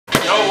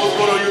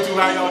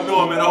how y'all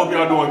doing, man. I hope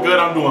y'all doing good.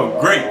 I'm doing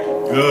great.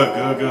 Good.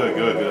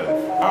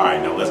 All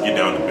right, now let's get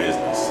down to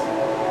business.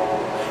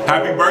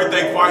 Happy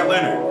birthday, Kawhi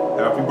Leonard.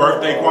 Happy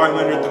birthday, Kawhi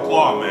Leonard at the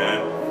Claw,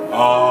 man.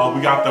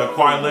 We got the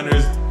Kawhi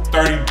Leonard's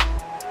 30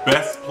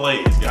 best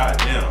plays. God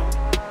damn.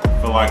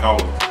 I feel like I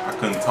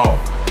couldn't talk.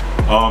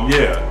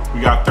 Yeah,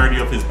 we got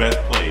 30 of his best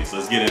plays.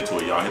 Let's get into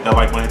it, y'all. Hit that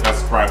like button, hit that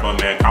subscribe button,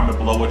 man. Comment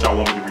below what y'all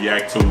want me to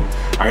react to.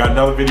 I got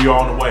another video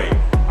on the way.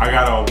 I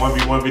got a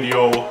 1v1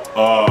 video,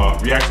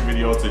 reaction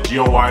video to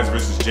GOYs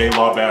versus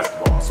J-Law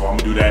basketball. So I'm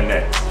gonna do that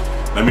next.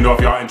 Let me know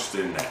if y'all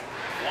interested in that.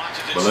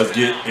 But let's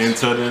get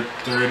into the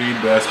 30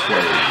 best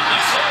plays.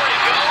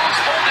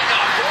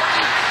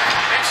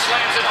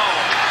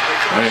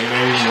 Ain't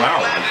even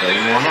loud. Okay,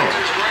 what's going on?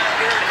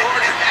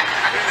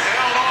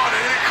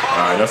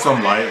 Alright, that's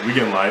something light. We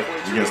getting light.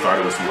 We getting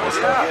started with some light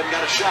stuff.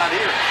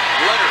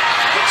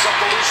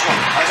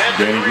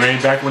 Danny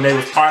Green back when they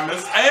was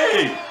partners.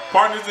 Hey!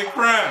 Partners in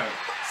crime.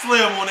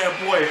 Slim on that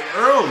boy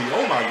early.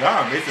 Oh my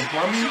God, Mason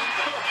Plumlee.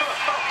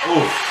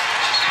 Oh,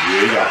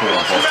 yeah, he got put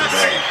on poster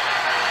bag.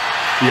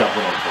 He got put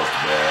on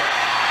poster bag.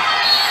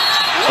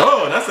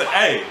 Oh, that's an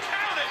A.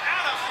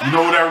 You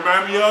know what that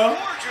remind me of?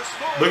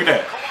 Look at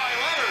that.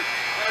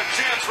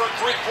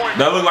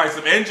 That look like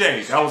some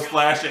MJ. That was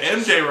Flash of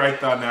MJ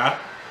right there now.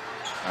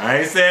 I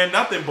ain't saying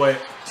nothing, but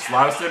it's a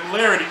lot of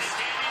similarities.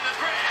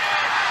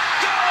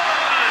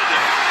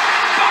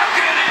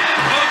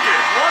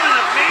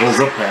 Oh,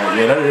 good pass.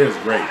 Yeah, that is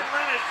great.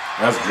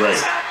 That's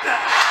great.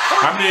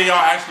 How many of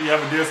y'all actually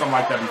ever did something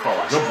like that before?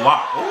 Good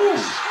block. Ooh.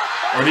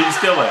 Or did he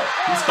steal that?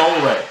 He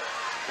stole that.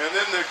 And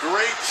then the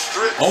great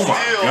strip steal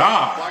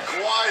by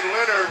Kawhi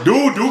Leonard.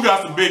 Dude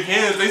got some big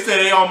hands. They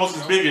say they almost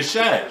as big as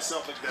Shaq.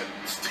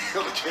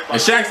 And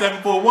Shaq's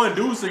 7'1",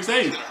 dude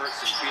 6'8".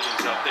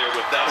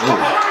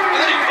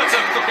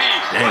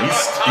 Damn,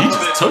 he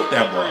just took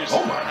that ball.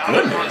 Oh my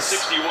goodness.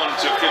 61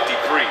 to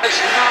 53.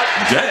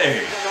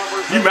 Dang.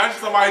 You imagine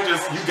somebody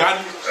just, you got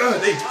him,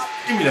 they just,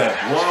 give me that,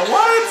 boy,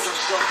 what?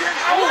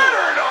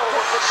 Leonard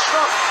over the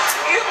stuff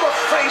in the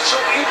face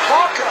of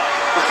Ibaka.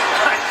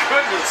 My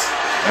goodness.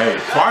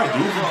 Hey, Kawhi do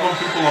be putting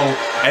people on,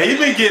 hey,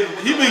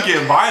 he been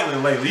getting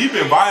violent lately. He's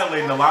been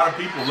violating a lot of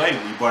people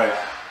lately, but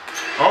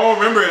I don't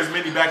remember as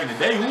many back in the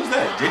day. Who's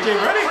that, JJ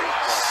Redick?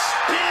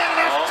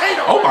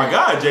 Oh my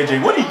God,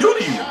 JJ, what did he do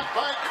to you?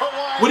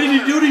 What did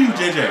he do to you,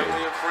 JJ?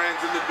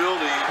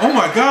 Oh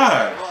my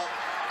God.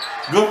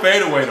 Good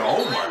fadeaway though.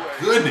 Oh my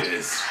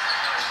goodness.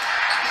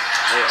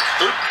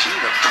 13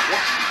 of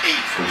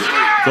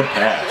 28. Good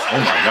pass. Oh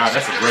my God,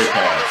 that's a great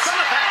pass.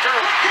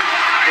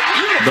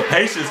 The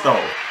patience though.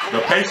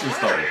 The patience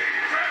though.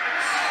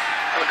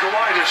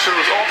 Kawhi just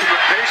shows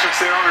ultimate patience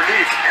there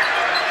underneath.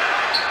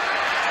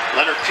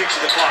 Leonard kicks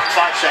the clock.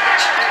 5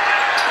 seconds.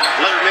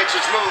 Leonard makes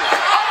his move.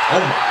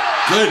 Oh my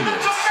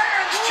goodness.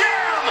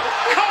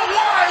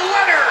 Kawhi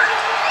Leonard.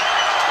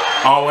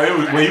 Oh,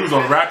 when he was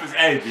on Raptors,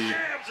 hey, B.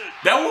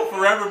 That will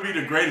forever be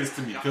the greatest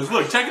to me. Because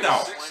look, check it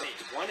out.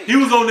 He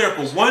was on there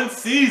for 1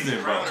 season,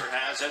 bro.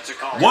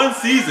 1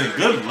 season.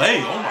 Good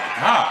lay. Oh my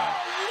God.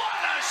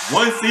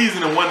 1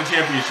 season and won the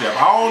championship.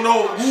 I don't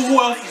know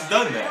who else has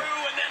done that.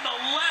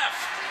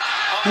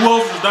 Who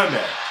else has done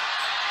that?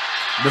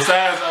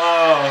 Besides,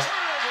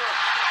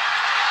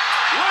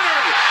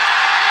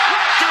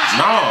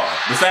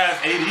 besides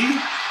AD.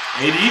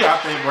 AD,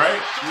 I think, right?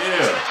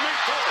 Yeah.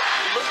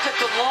 Look at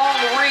the long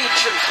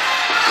reach.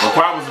 Well,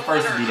 Kawhi was the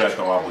first to do that,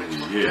 though, I believe.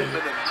 Yeah.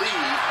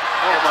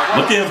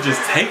 Look at him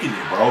just taking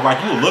it, bro.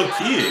 Like you a little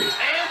kid.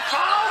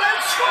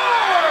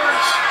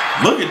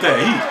 Look at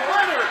that. He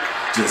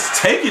just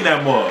taking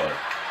that mug.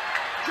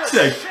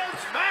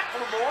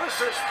 Macklemore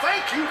says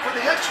thank you for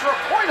the extra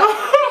point.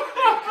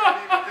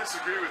 I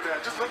disagree with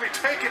that. Just let me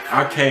take it.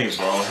 I can't,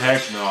 bro.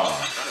 Heck no.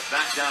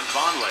 Back down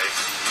Vonleh.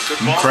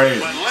 You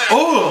crazy.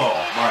 Oh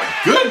my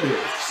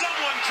goodness.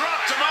 Someone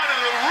dropped him out of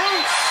the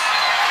roof.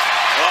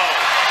 Oh,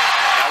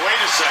 now wait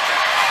a second.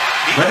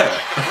 He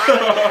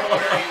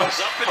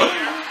was up in the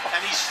air,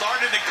 and he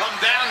started to come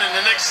down, and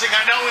the next thing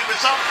I know, he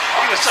was up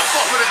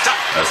over the top.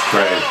 That's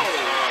crazy. Oh,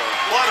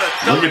 what a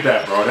look at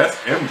that, bro. That's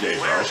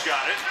MJ, bro.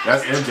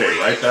 That's MJ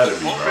right there to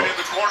me, bro. Open in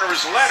the corner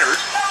is Leonard.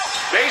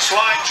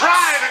 Baseline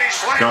drive, and he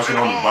slams dunking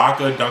on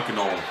Ibaka, dunking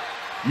on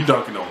you,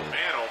 dunking on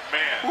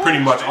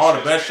pretty much all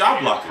the best shot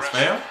blockers,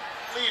 fam.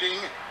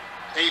 Leading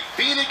a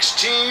Phoenix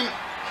team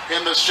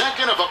in the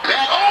second of a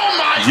back. Oh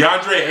my!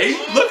 DeAndre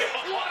Ayton, look at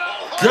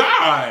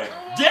God,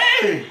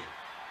 dang!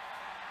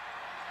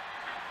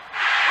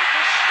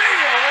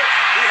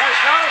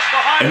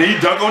 And then he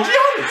dunk on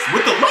Giannis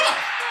with the lock.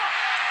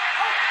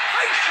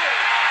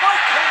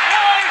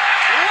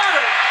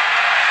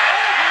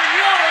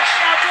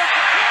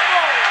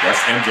 That's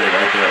MJ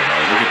right there, bro.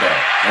 Look at that.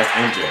 That's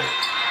MJ.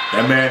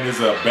 That man is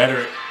a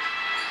better.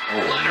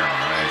 Oh no,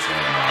 I ain't saying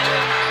that right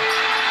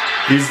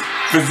now. He's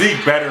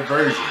physique better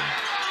version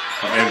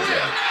of MJ.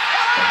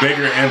 A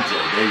bigger MJ.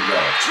 There you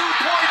go.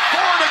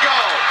 2.4 to go.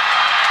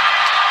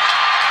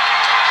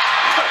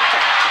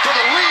 For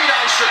the lead,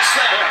 I should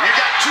say. You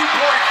got 2.4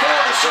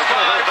 to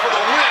survive for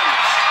the win.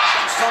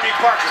 Tony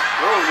Parker.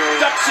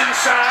 Ducks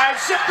inside.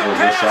 Zip the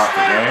good shot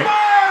for game.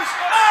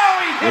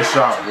 Good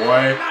shot,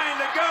 boy. 9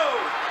 to go.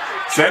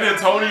 San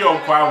Antonio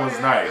Kawhi was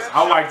nice.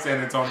 I like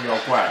San Antonio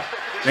Kawhi.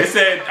 They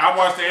said, I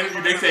watched the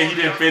interview, they said he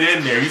didn't fit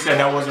in there. He said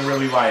that wasn't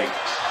really like,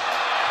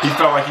 he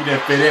felt like he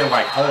didn't fit in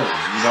like home,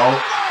 you know?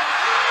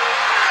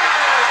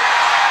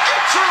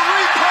 It's a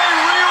replay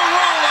reel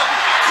rolling.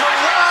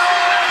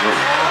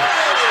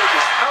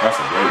 That's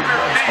a great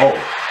one. Oh,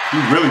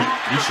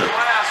 he shook.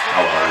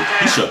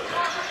 He shook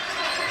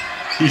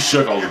that. He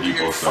shook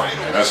Oladipo stuff,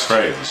 man. That's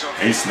crazy.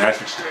 And he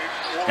snatched it.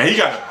 And he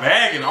got a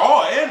bag and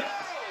all, and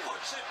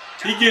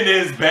he getting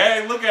his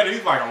bag. Look at it,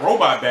 he's like a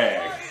robot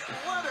bag.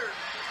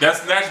 That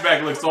snatch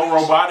bag looks so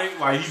robotic,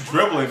 like he's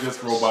dribbling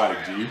just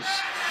robotic, G.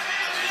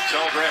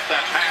 Telegraph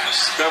that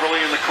pass.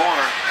 Beverly in the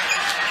corner.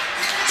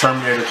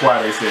 Terminator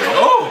Kawhi, they said,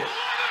 oh!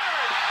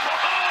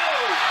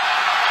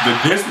 The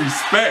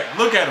disrespect.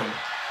 Look at him.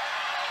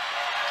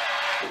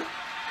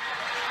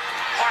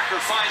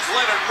 Parker finds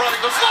Leonard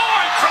running the floor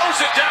and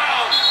throws it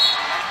down.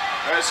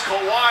 As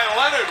Kawhi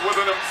Leonard with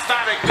an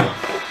emphatic dunk.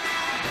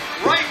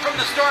 Right from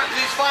the start of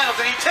these finals,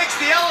 and he takes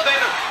the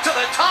elevator to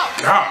the top.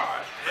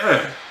 God,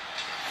 yeah.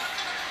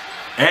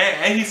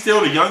 And he's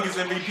still the youngest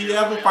MVP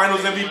ever,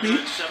 Finals MVP. 7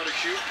 to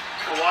shoot.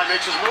 Kawhi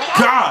makes his move.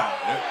 God.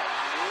 Wow.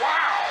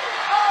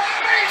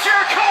 Major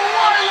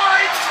Kawhi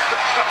light.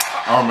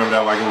 I remember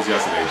that like it was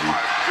yesterday, G.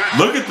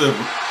 Look at him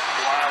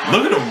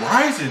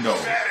rising though.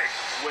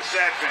 With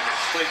that finish.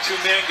 Play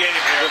two-man game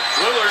here.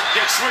 Lillard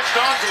gets switched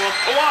on to him.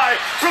 Kawhi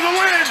for the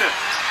win.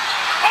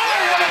 Oh,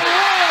 what a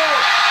roll.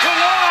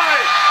 Kawhi.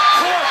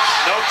 Clutch.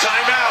 No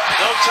timeout.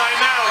 No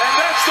timeout.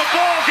 And that's the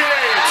ball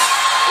game.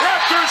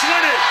 Raptors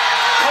win it.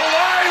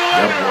 Kawhi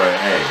Leonard. That boy,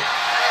 hey.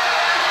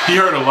 He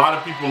heard a lot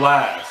of people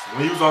laugh.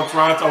 When he was on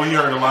Toronto, he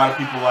heard a lot of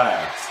people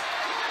laugh.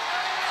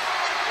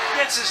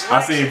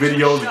 I seen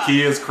videos of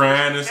kids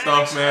crying and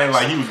stuff, man.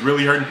 Like he was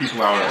really hurting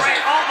people out there.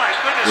 Oh my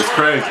goodness. It's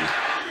crazy.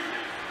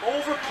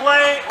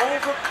 Overplay.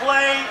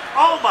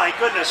 Oh my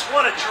goodness,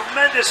 what a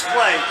tremendous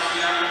play.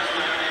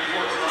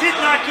 Did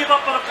not give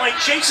up on a play.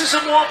 Chases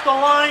him off the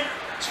line.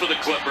 It's for the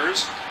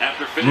Clippers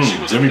after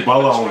finishing with Jimmy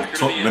Butler on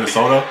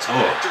Minnesota.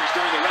 Oh.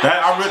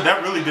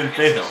 That really didn't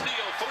fit him.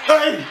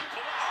 Hey!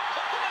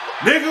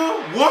 Nigga,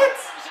 what?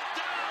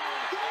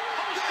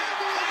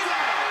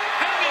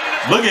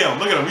 Look at him.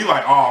 He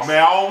like, oh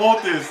man, I don't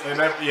want this. And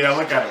that, yeah,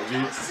 look at him.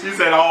 He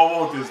said, I don't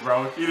want this,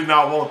 bro. He did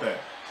not want that.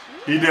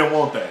 He didn't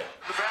want that.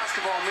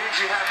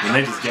 And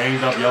they just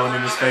ganged up, yelling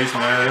in his face,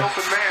 man. Good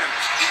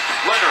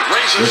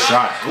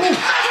shot. Ooh.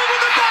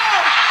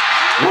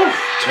 Ooh.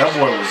 That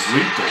boy was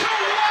lethal.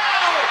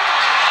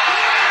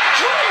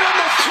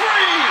 Number 3,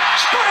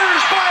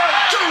 Spurs by a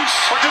deuce.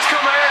 Or just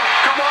come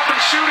off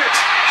and shoot it.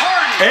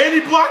 Harden. And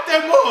he blocked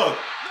that mug.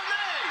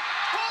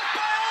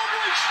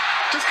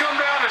 Just come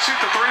down and shoot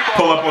the 3 ball.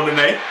 Pull up on the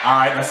Nate.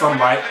 All right, that's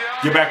something like.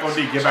 Get back on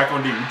D. We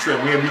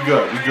trip. We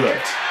good.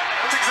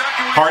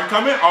 Harden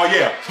coming? Oh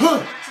yeah.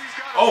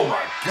 Oh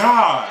my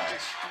God.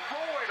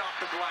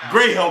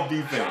 Great help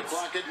defense.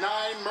 Clock at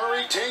 9.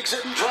 Murray takes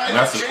it and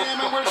tries to jam.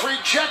 It was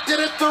rejected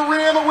at the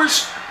rim. It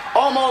was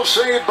almost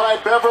saved by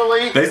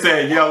Beverly. They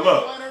said, yeah,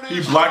 look,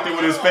 he blocked it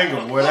with his finger.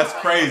 Boy, that's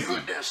crazy.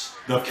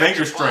 The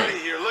finger strength.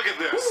 Look at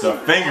this. The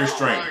finger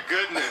strength. Oh my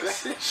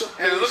goodness. It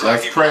looks that's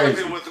like he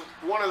crazy. blocked it with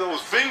one of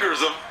those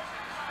fingers.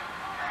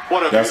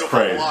 What a that's beautiful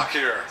crazy. block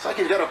here. It's like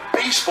he's got a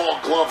baseball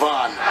glove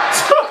on.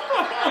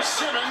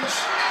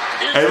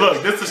 Hey,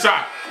 look, this is a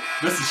shot.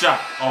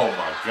 Oh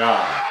my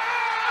God.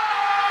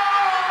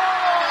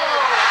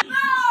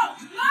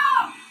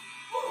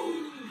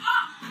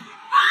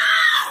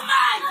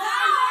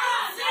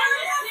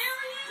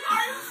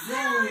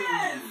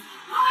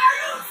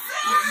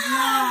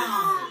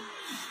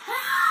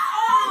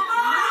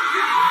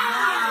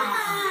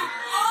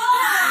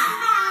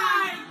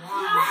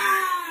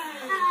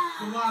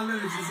 Kawhi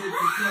Leonard just hit the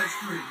clutch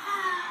streak.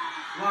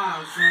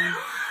 Wow, son.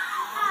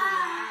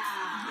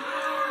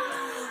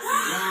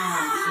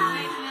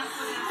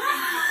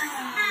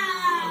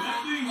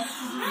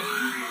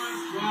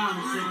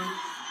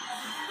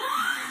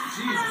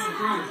 Jesus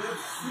Christ.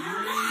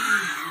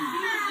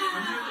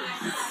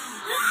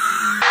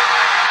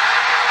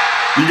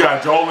 You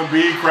got Joel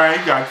Embiid crying.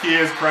 You got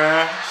kids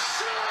crying.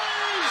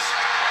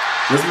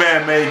 This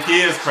man made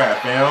kids cry,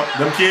 fam.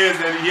 Them kids,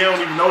 and he don't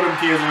even know them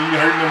kids when you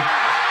hurting them.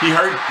 He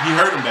hurt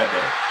him that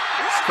day.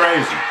 It's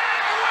crazy.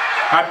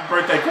 Happy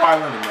birthday, Kawhi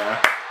Leonard, man.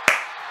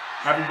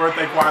 Happy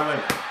birthday, Kawhi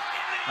Leonard.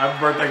 Happy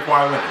birthday,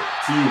 Kawhi Leonard.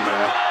 To you,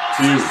 man.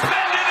 To you.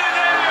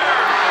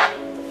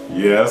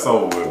 Yeah, that's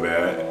over with,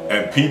 man.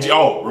 And PG,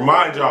 oh,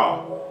 remind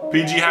y'all,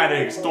 PG had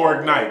an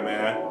historic night,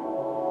 man.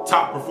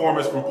 Top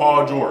performance from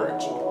Paul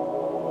George.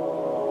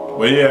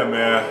 But yeah,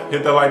 man,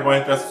 hit that like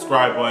button, hit that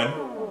subscribe button.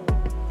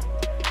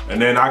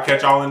 And then I'll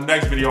catch y'all in the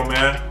next video,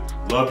 man.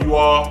 Love you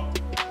all.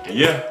 And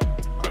yeah,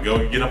 I'll go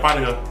get up out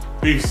of here.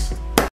 Peace.